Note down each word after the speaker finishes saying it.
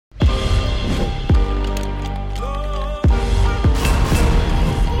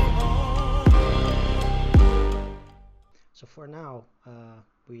for now,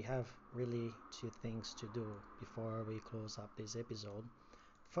 we have really two things to do before we close up this episode.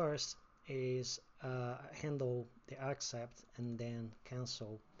 First is handle the accept and then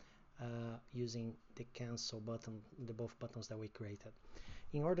cancel using the cancel button, the both buttons that we created.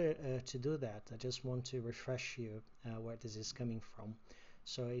 In order to do that, I just want to refresh you where this is coming from.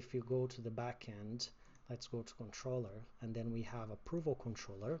 So if you go to the backend, let's go to controller, and then we have approval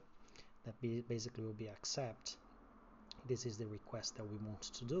controller that basically will be accept. This is the request that we want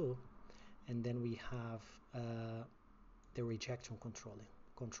to do, and then we have the rejection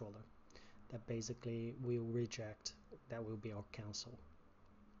controller that basically will reject, that will be our cancel.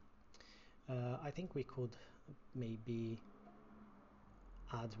 I think we could maybe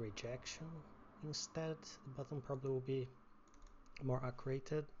add rejection instead. The button probably will be more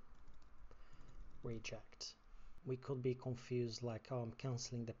accurate. Reject. We could be confused like, oh, I'm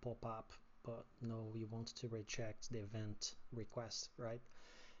canceling the pop-up, but no, we want to reject the event request, right?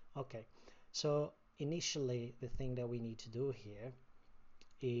 Okay, so initially the thing that we need to do here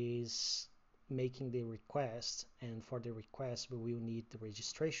is making the request, and for the request we will need the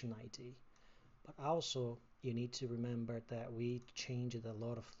registration ID. But also you need to remember that we changed a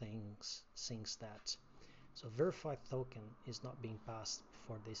lot of things since that. So verified token is not being passed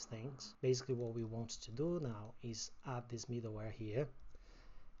for these things. Basically what we want to do now is add this middleware here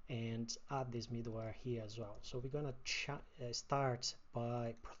and add this middleware here as well. So we're going to start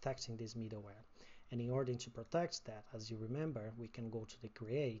by protecting this middleware. And in order to protect that, as you remember, we can go to the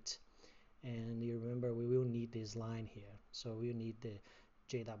create, and you remember we will need this line here. So we need the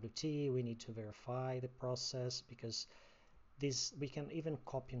JWT, we need to verify the process, because this we can even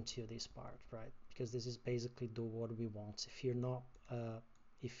copy into this part, right? Because this is basically do what we want. If you're not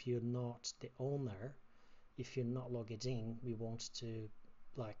the owner, if you're not logged in, we want to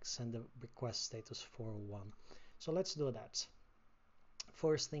like send the request status 401. So let's do that.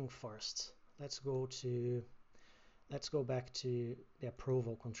 First thing first, let's go back to the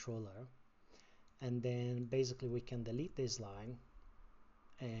approval controller, and then basically we can delete this line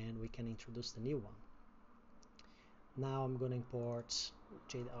and we can introduce the new one. Now I'm going to import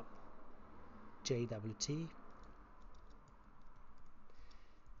JWT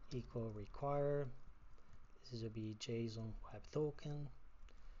equal require. This will be JSON web token,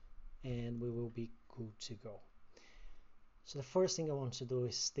 and we will be good to go. So the first thing I want to do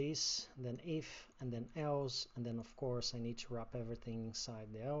is this, then if, and then else, and then of course I need to wrap everything inside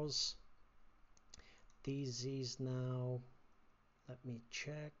the else. This is now, let me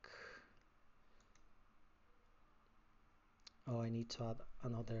check. Oh, I need to add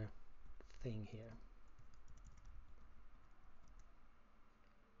another thing here.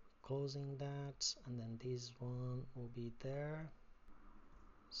 Closing that, and then this one will be there.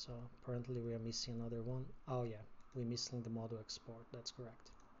 So apparently we are missing another one. Oh yeah, we're missing the model export, that's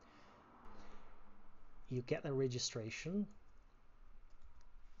correct. You get a registration.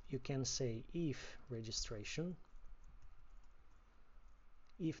 You can say if registration.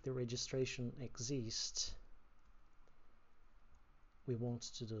 If the registration exists, we want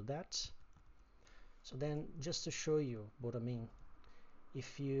to do that. So then, just to show you what I mean,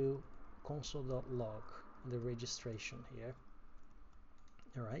 if you console.log the registration here,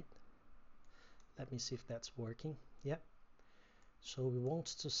 all right, let me see if that's working. Yeah, so we want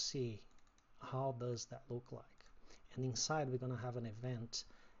to see how does that look like, and inside we're going to have an event,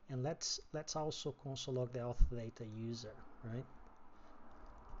 and let's also console log the auth data user, right?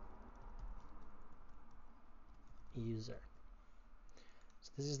 User.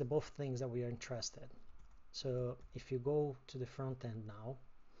 So this is the both things that we are interested. So if you go to the front end now,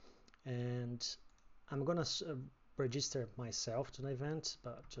 and I'm gonna register myself to the event,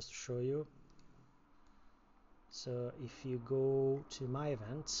 but just to show you. So if you go to my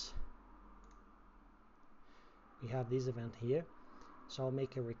events, we have this event here. So I'll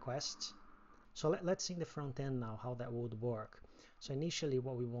make a request. So let's see in the front end now how that would work. So initially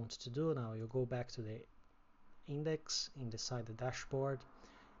what we want to do now, you go back to the index inside the dashboard,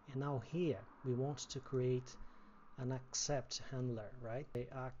 and now here we want to create an accept handler, right?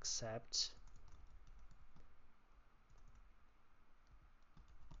 Accept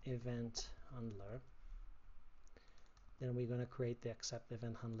event handler. Then we're going to create the accept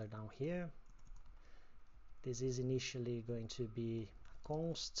event handler down here. This is initially going to be a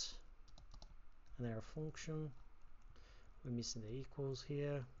const, an error function. We're missing the equals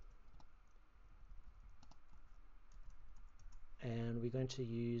here. And we're going to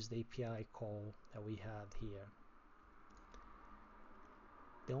use the API call that we had here.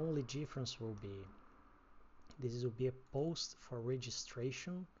 The only difference will be this will be a post for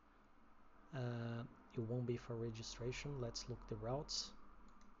registration it won't be for registration. Let's look the routes.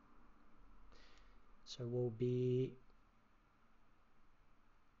 So it will be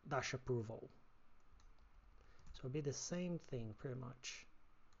dash approval. So it'll be the same thing pretty much.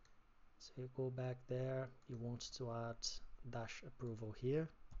 So you go back there, you want to add dash approval here,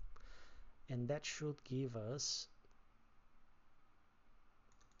 and that should give us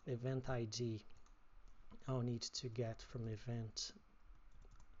event ID. I'll need to get from event.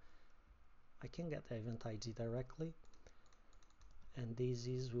 I can get the event ID directly, and this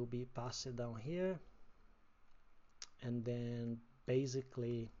will be passed down here, and then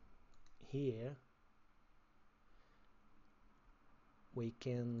basically here we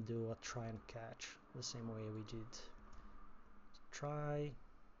can do a try and catch the same way we did. Try,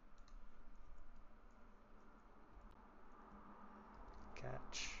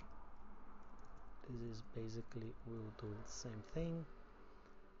 catch. This is basically, we'll do the same thing,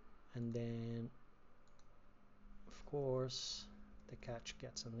 and then of course the catch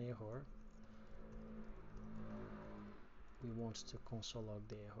gets an error. We want to console log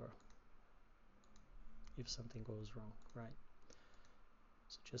the error if something goes wrong, right?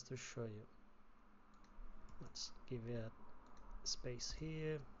 So just to show you, let's give it a space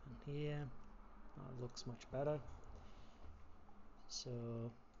here and here. It looks much better. So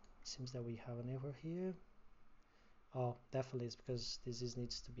it seems that we have an error here. Oh, definitely it's because this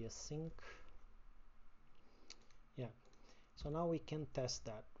needs to be a sync. Yeah, so now we can test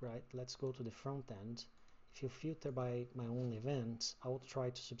that, right? Let's go to the front end. If you filter by my own event, I will try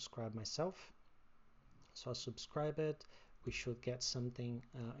to subscribe myself. So I subscribe it. We should get something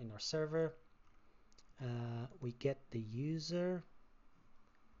in our server. We get the user.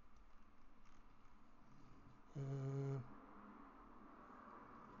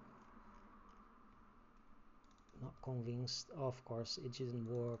 Not convinced. Of course, it didn't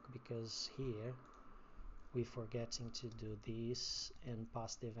work because here we're forgetting to do this and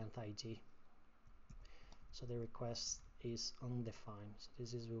pass the event ID. So the request is undefined. So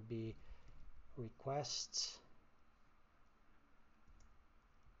this will be request.id.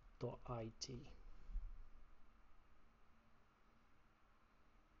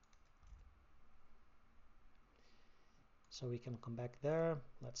 So we can come back there.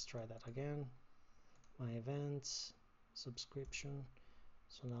 Let's try that again. My events, subscription.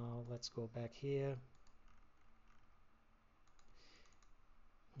 So now let's go back here.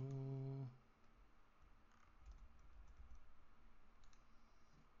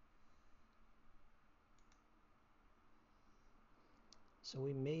 So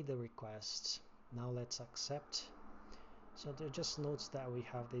we made the request. Now let's accept. So there just notes that we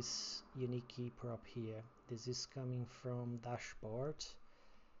have this unique key prop here. This is coming from dashboard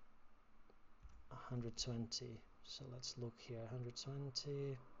 120. So let's look here,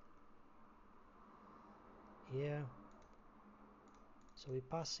 120 here. So we're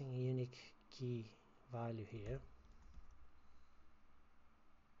passing a unique key value here.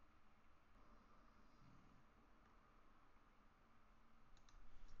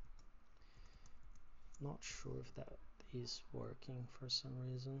 Not sure if that is working for some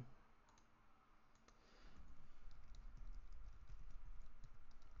reason.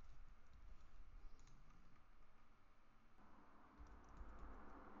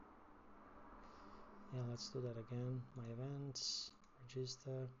 Yeah, let's do that again. My events,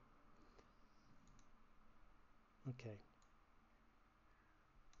 register. Okay.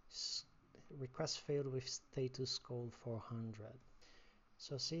 Request failed with status code 400.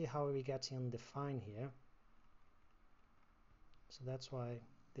 So see how we get undefined here. So that's why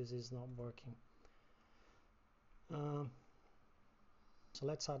this is not working. So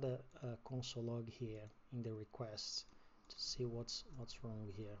let's add a console log here in the request to see what's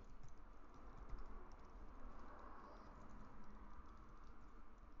wrong here.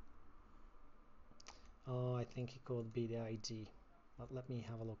 Oh, I think it could be the ID, but let me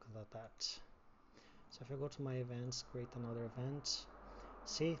have a look at that. So if I go to my events, create another event,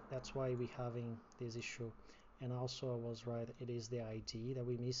 see, that's why we're having this issue. And also I was right, it is the ID that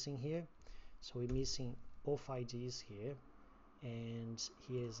we're missing here. So we're missing both IDs here, and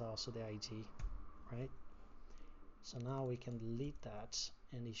here is also the ID, right? So now we can delete that,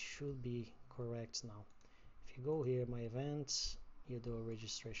 and it should be correct now. If you go here, my events, you do a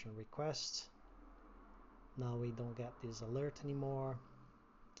registration request. Now we don't get this alert anymore,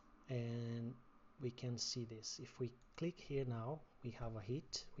 and we can see this. If we click here now, we have a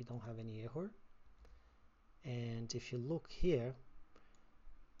hit, we don't have any error. And if you look here,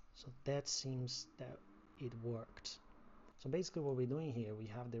 so that seems that it worked. So basically what we're doing here, we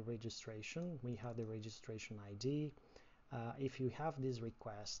have the registration, we have the registration ID. If you have this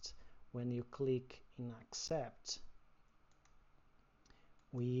request, when you click in accept,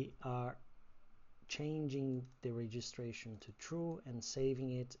 we are changing the registration to true and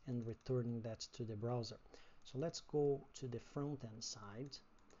saving it and returning that to the browser. So let's go to the front end side.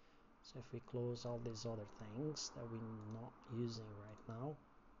 So if we close all these other things that we're not using right now,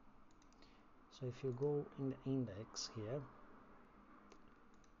 so if you go in the index here,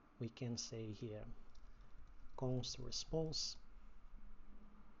 we can say here const response,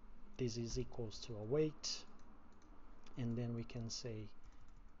 this is equals to await, and then we can say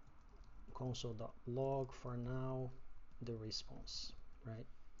console.log for now the response, right?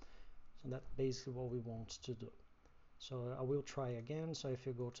 So that's basically what we want to do. So I will try again. So if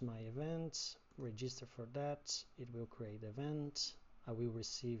you go to my events, register for that, it will create event, I will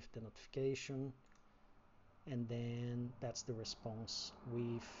receive the notification, and then that's the response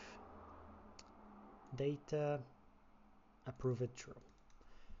with data approved true.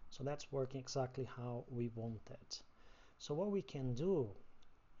 So that's working exactly how we wanted. So what we can do,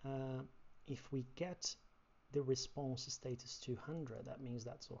 if we get the response status 200, that means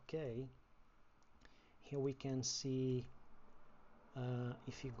that's okay. Here we can see,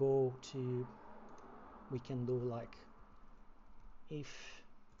 if you go to, we can do like if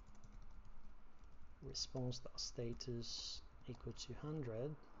response.status equal to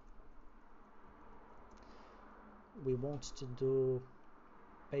 100, we want to do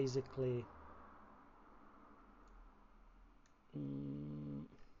basically,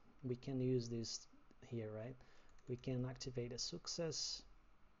 we can use this here, right? We can activate a success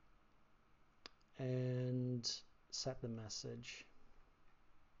and set the message.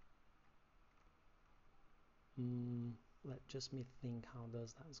 Let just me think how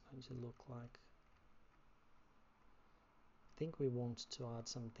does that's going to look like. I think we want to add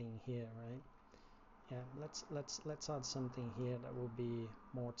something here, right? Yeah, let's add something here that will be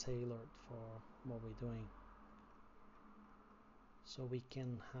more tailored for what we're doing. So we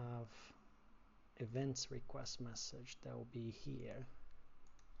can have events request message that will be here.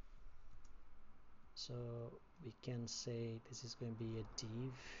 So we can say this is going to be a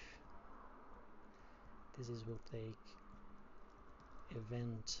div. This is will take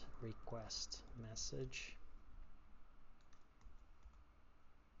event request message.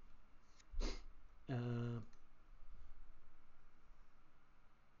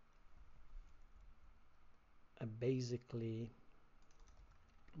 Basically,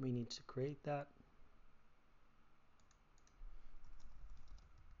 we need to create that.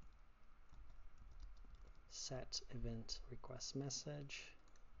 Set event request message.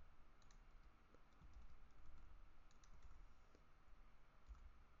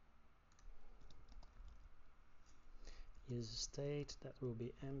 Use state that will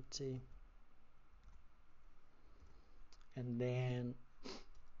be empty. And then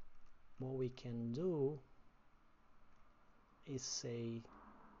what we can do is say,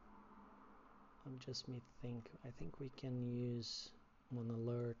 I think we can use one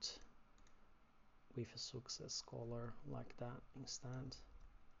alert with a success caller like that instead.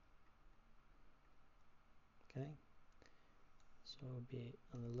 Okay, so it'll be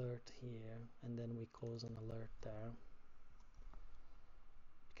an alert here, and then we close an alert there,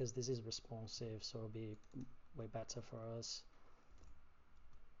 because this is responsive, so it'll be way better for us.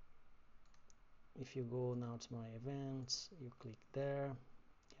 If you go now to my events, you click there.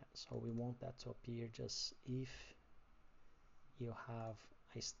 Yeah, so we want that to appear just if you have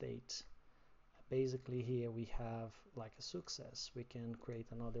a state. Basically here we have like a success. We can create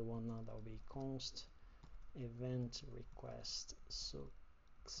another one now that will be const event request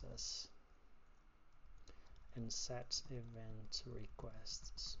success and set event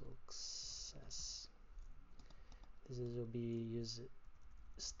request success. This will be use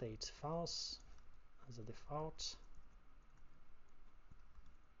state false as a default,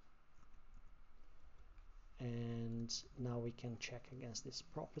 and now we can check against this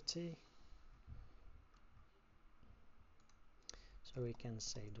property. So we can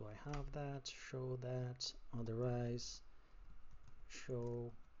say, do I have that, show that, otherwise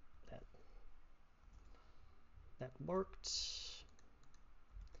show that. That worked.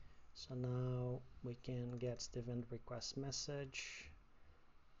 So now we can get the event request message.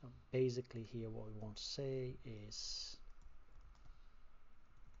 Basically here what we want to say is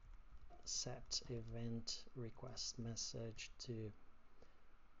set event request message to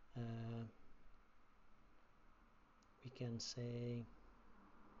we can say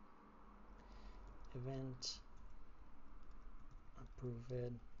event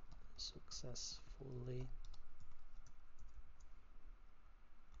approved successfully,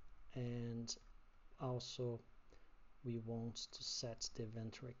 and also we want to set the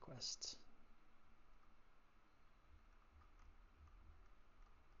event request.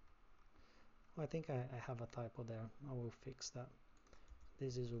 I think I have a typo there. I will fix that.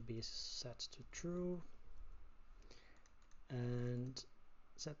 This will be set to true, and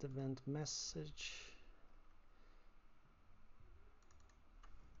set event message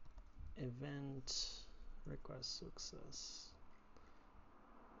event request success.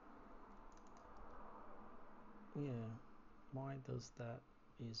 Yeah, why does that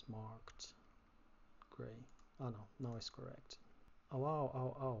is marked gray? Oh no, now it's correct.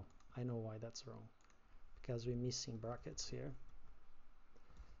 Oh, I know why that's wrong, because we're missing brackets here.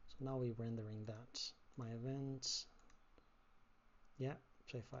 So now we're rendering that. My event, yeah,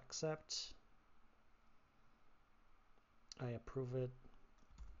 so if I accept, I approve it.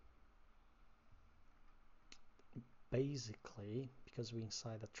 Basically, because we're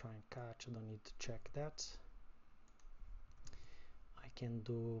inside the try and catch, I don't need to check that. I can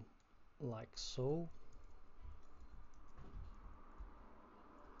do like so.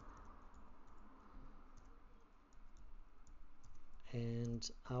 And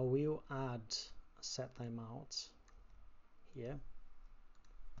I will add a set timeout here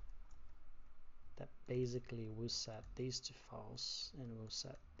that basically will set these to false and will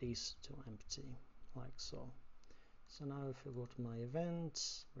set these to empty, like so. So now if you go to my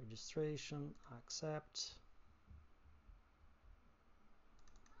event, registration, accept,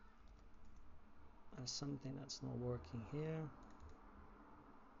 there's something that's not working here.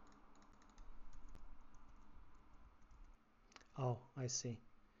 Oh, I see.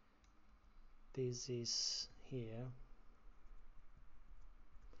 This is here.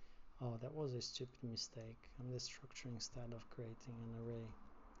 Oh, that was a stupid mistake. I'm destructuring instead of creating an array.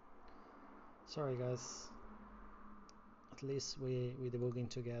 Sorry guys. At least we debugging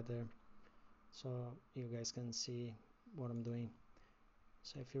together, so you guys can see what I'm doing.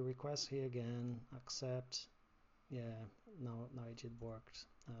 So if you request here again, accept, yeah, now it did work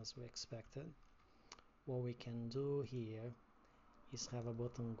as we expected. What we can do here is have a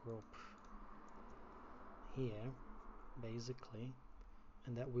button group here, basically,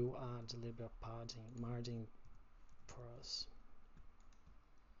 and that will add a little bit of margin for us.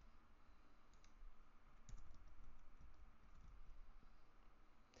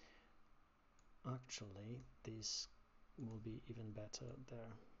 Actually, this will be even better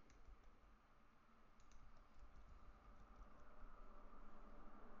there.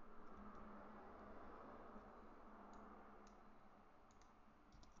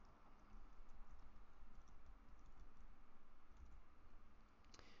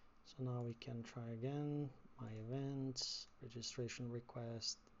 So now we can try again. My events, registration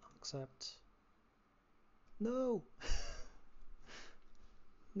request, accept. No!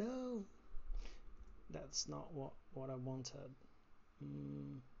 No! That's not what I wanted.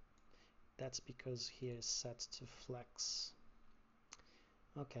 That's because here is set to flex.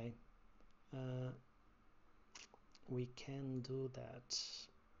 Okay. We can do that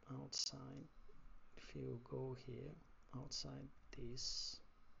outside. If you go here, outside this,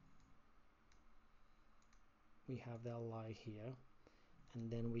 we have the li here, and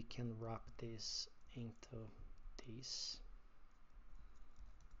then we can wrap this into this.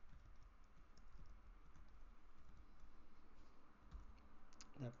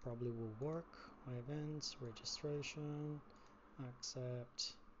 That probably will work. My events, registration,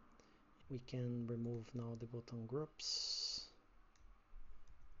 accept. We can remove now the button groups.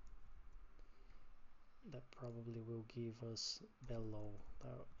 That probably will give us below.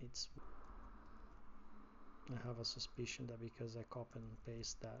 It's. I have a suspicion that because I copy and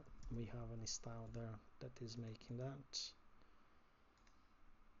paste that, we have any style there that is making that.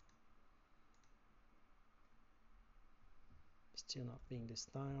 Still not being the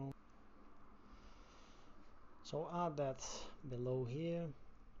style. So add that below here.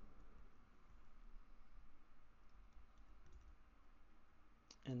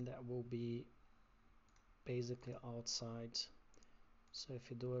 And that will be basically outside. So if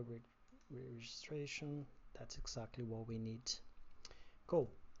you do a registration, that's exactly what we need. Cool.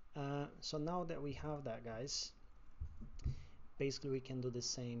 So now that we have that, guys, basically we can do the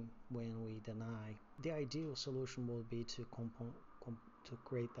same when we deny. The ideal solution will be to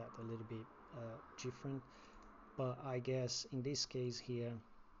create that a little bit different, but I guess in this case here,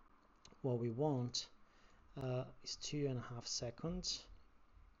 what we want is 2.5 seconds.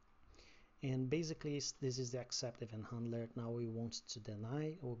 And basically this is the accept event handler. Now we want to deny.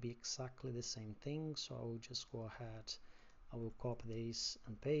 It will be exactly the same thing, so I will just go ahead, I will copy this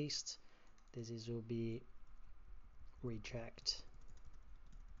and paste. This will be reject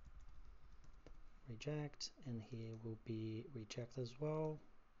reject, and here will be reject as well,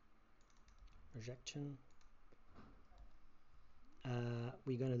 rejection.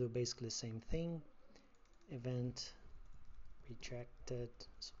 We're going to do basically the same thing, event rejected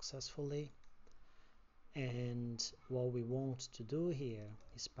successfully, and what we want to do here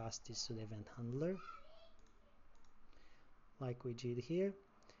is pass this to the event handler like we did here.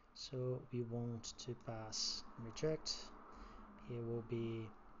 So we want to pass reject. Here will be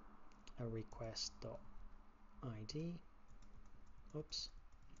a request.id, oops,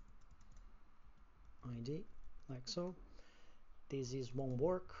 id, like so. This won't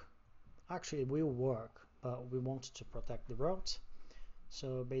work. Actually, it will work, but we want to protect the route.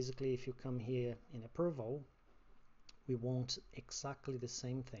 So basically, if you come here in approval, we want exactly the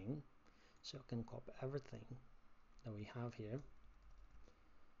same thing. So you can copy everything that we have here,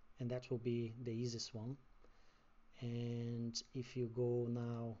 and that will be the easiest one. And if you go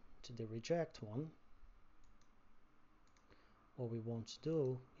now to the reject one, what we want to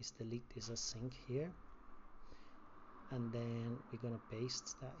do is delete this async here, and then we're going to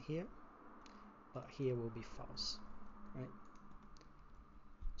paste that here, but here will be false, right?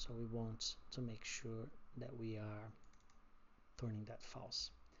 So we want to make sure that we are turning that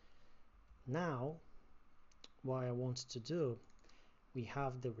false. Now what I want to do, we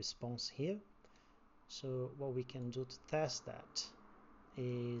have the response here. So what we can do to test that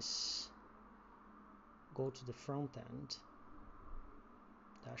is go to the front end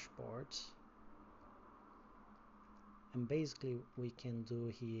dashboard, and basically we can do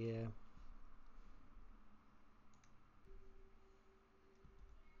here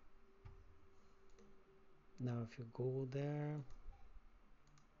now, if you go there,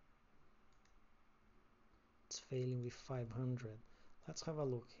 it's failing with 500. Let's have a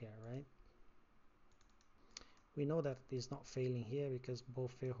look here, right? We know that it's not failing here because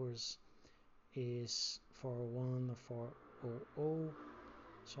both errors is 401 or 400.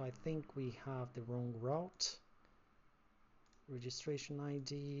 So I think we have the wrong route. Registration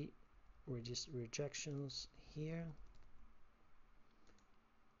ID, rejections here.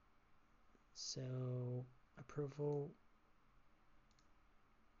 So approval.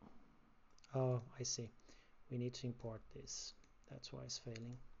 Oh, I see. We need to import this. That's why it's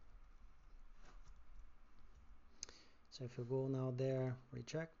failing. So if you go now there,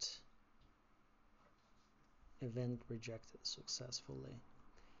 reject, event rejected successfully.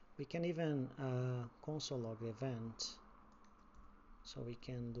 We can even console log the event. So we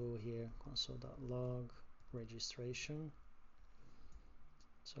can do here console.log registration.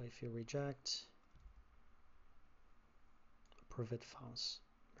 So if you reject, approve it false,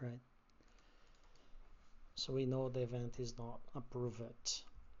 right? So we know the event is not approved.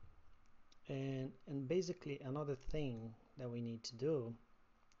 And basically another thing that we need to do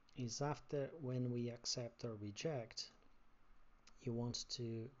is after when we accept or reject, you want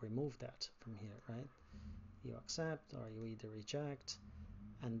to remove that from here, right? You accept or you either reject,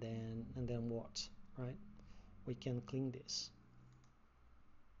 and then what, right? We can clean this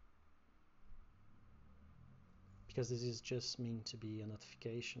because this is just meant to be a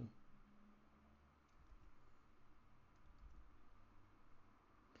notification.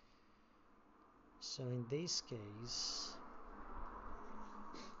 So in this case,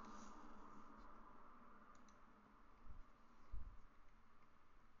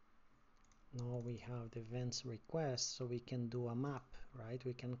 now we have the events request, so we can do a map, right?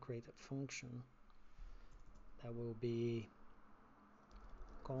 We can create a function that will be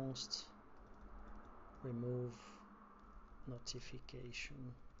const remove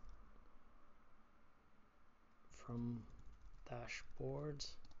notification from dashboard.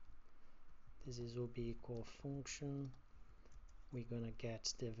 This will be equal function. We're gonna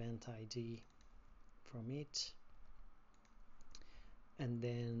get the event ID from it, and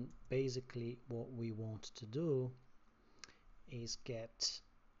then basically what we want to do is get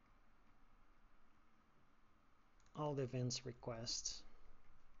all the events requests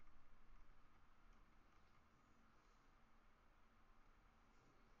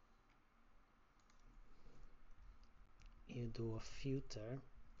you do a filter.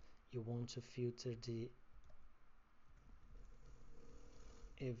 You want to filter the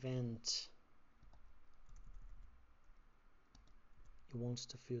event, you want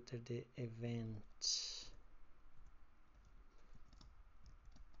to filter the event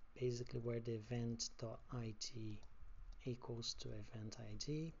basically where the event.id equals to event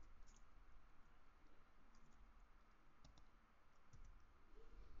ID,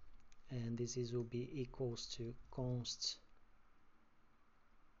 and this will be equals to const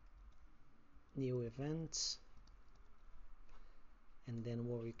new events, and then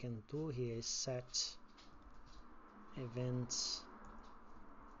what we can do here is set events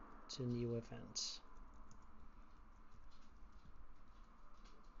to new events.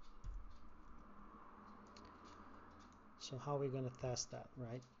 So how are we going to test that,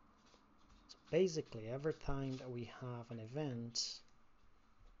 right? So basically every time that we have an event,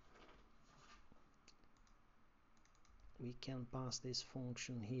 we can pass this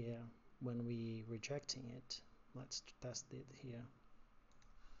function here when we rejecting it. Let's test it here.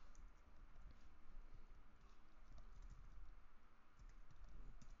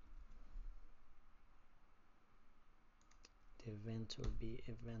 The event will be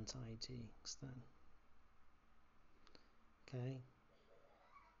event ID extend. Okay.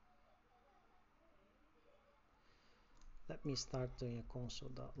 Let me start doing a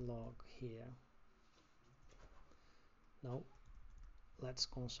console.log here. No, let's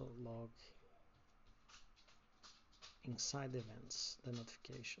console log inside events, the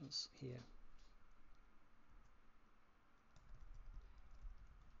notifications here.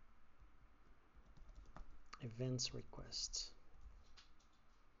 Events requests.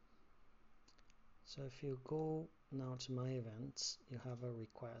 So if you go now to my events, you have a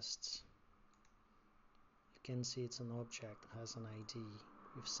request. You can see it's an object, has an ID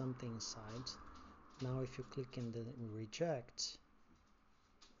with something inside. Now if you click in the reject,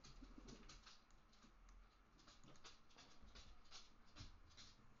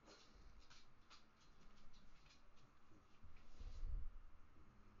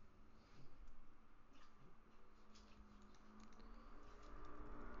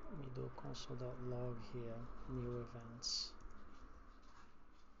 let me do console.log here, new events.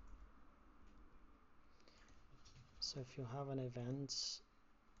 So if you have an event,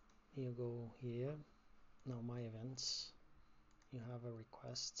 you go here, now my events, you have a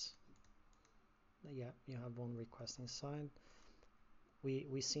request. Yeah, you have one request inside.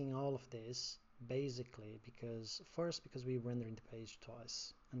 We seeing all of this basically because first because we rendering the page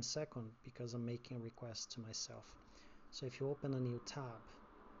twice, and second because I'm making a request to myself. So if you open a new tab,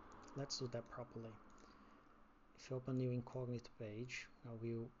 let's do that properly. If you open a new incognito page, I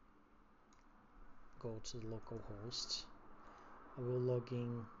will go to the local host. I will log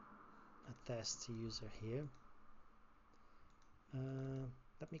in a test user here.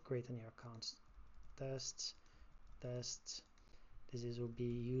 Let me create a new account. Test. This will be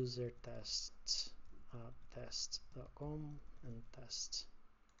user test test.com and test.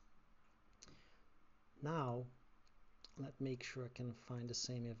 Now let's make sure I can find the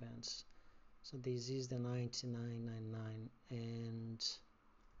same events. So this is the 9999 and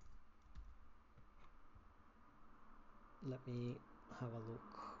let me have a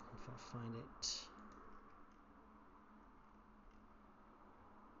look if I find it.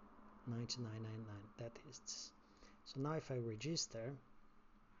 9999, that is. So now if I register,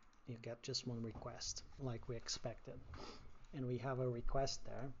 you get just one request like we expected, and we have a request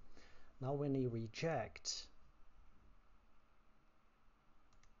there. Now when you reject,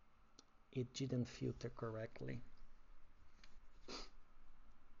 it didn't filter correctly.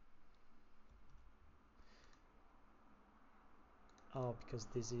 Oh, because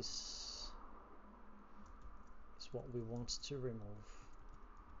this is what we want to remove.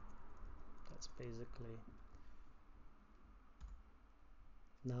 That's basically.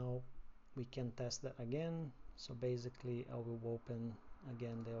 Now we can test that again. So basically I will open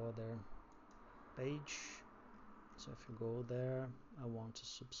again the other page. So if you go there, I want to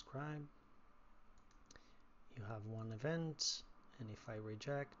subscribe. You have one event, and if I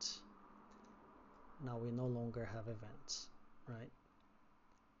reject, now we no longer have events, right?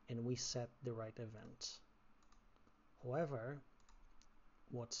 And we set the right event. However,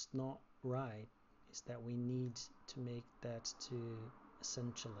 what's not right is that we need to make that to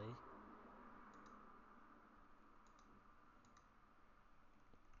essentially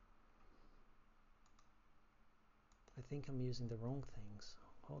I think I'm using the wrong things.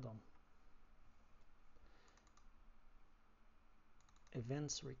 Hold on.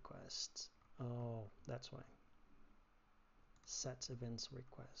 Events request. Oh, that's why. Set events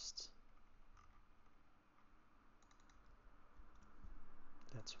request.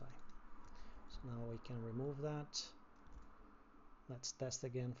 That's why. So now we can remove that. Let's test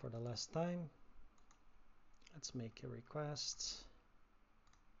again for the last time. Let's make a request.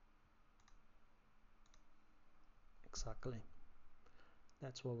 Exactly.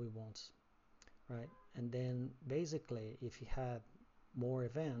 That's what we want, right? And then basically, if you had more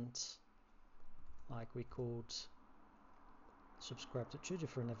events, like we could subscribe to 2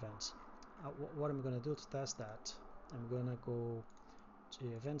 different events. What I'm going to do to test that, I'm going to go to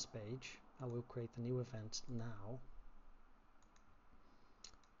the events page. I will create a new event now.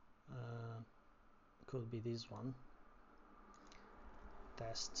 could be this one,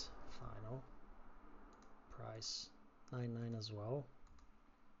 test final, price 99 as well,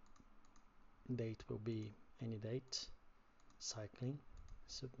 date will be any date, cycling,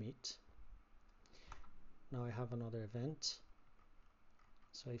 submit. Now I have another event,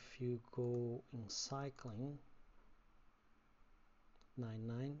 so if you go in cycling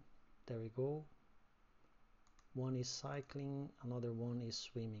 99, there we go, one is cycling, another one is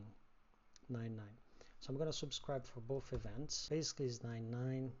swimming, 99. So I'm going to subscribe for both events. Basically it's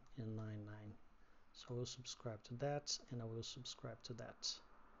 99 and 99. So I will subscribe to that and I will subscribe to that.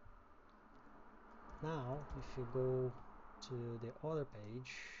 Now if you go to the other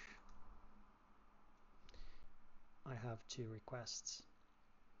page, I have 2 requests.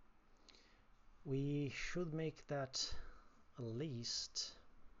 We should make that a list.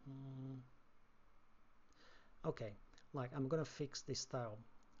 Okay, like I'm gonna fix this style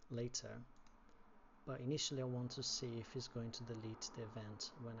later, but initially I want to see if it's going to delete the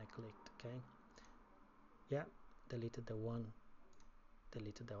event when I clicked. Okay, yeah, deleted the one,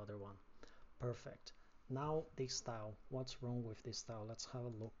 deleted the other one. Perfect. Now this style, what's wrong with this style? Let's have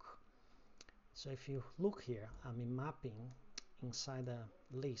a look. So if you look here, I'm in mapping inside a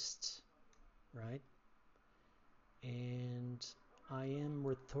list, right? And I am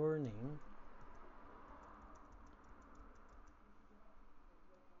returning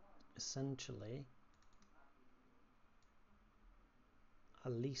essentially a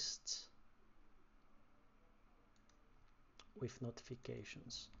list with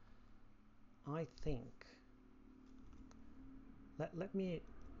notifications. I think let me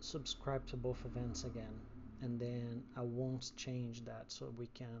subscribe to both events again, and then I won't change that, so we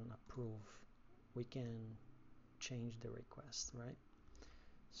can approve, we can change the request, right?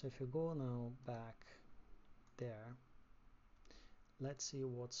 So if you go now back there, let's see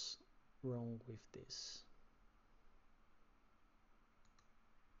what's wrong with this.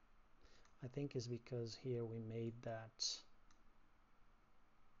 I think it's because here we made that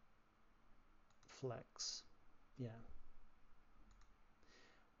flex. Yeah,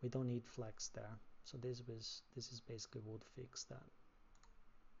 we don't need flex there, so this is basically would fix that.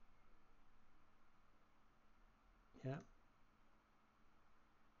 Yeah,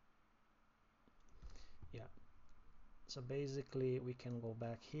 yeah, so basically we can go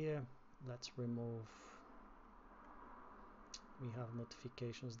back here, let's remove, we have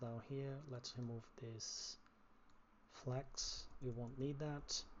notifications down here, let's remove this flex, we won't need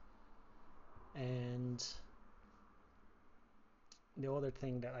that. And the other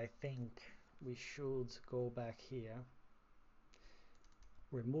thing that I think we should go back here,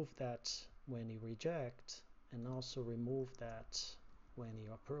 remove that when you reject, and also remove that when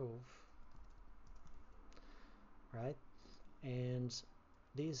you approve, right? And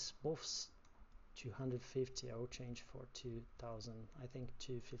these both 250 I will change for 2000. I think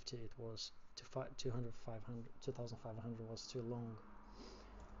 250 it was, 200, 500, 2500 was too long.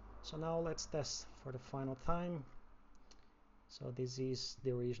 So now let's test for the final time. So this is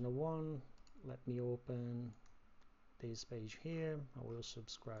the original one. Let me open this page here. I will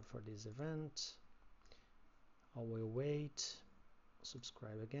subscribe for this event. I will wait,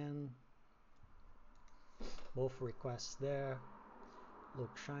 subscribe again. Both requests there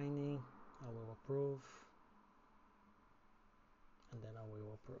look shiny. I will approve, and then I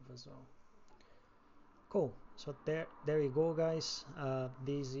will approve as well. Cool. So there you go, guys.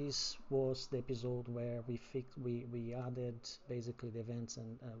 This was the episode where we added basically the events,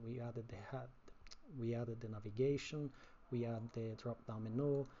 and we added the navigation, we add the drop down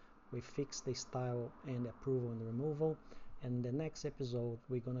menu, we fix the style and the approval and the removal. And the next episode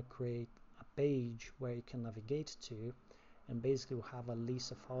we're gonna create a page where you can navigate to, and basically we'll have a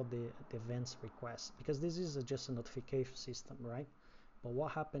list of all the events requests, because this is just a notification system, right? But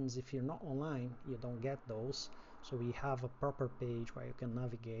what happens if you're not online, you don't get those. So we have a proper page where you can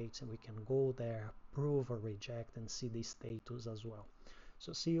navigate, and we can go there, approve or reject, and see the status as well.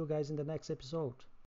 So see you guys in the next episode.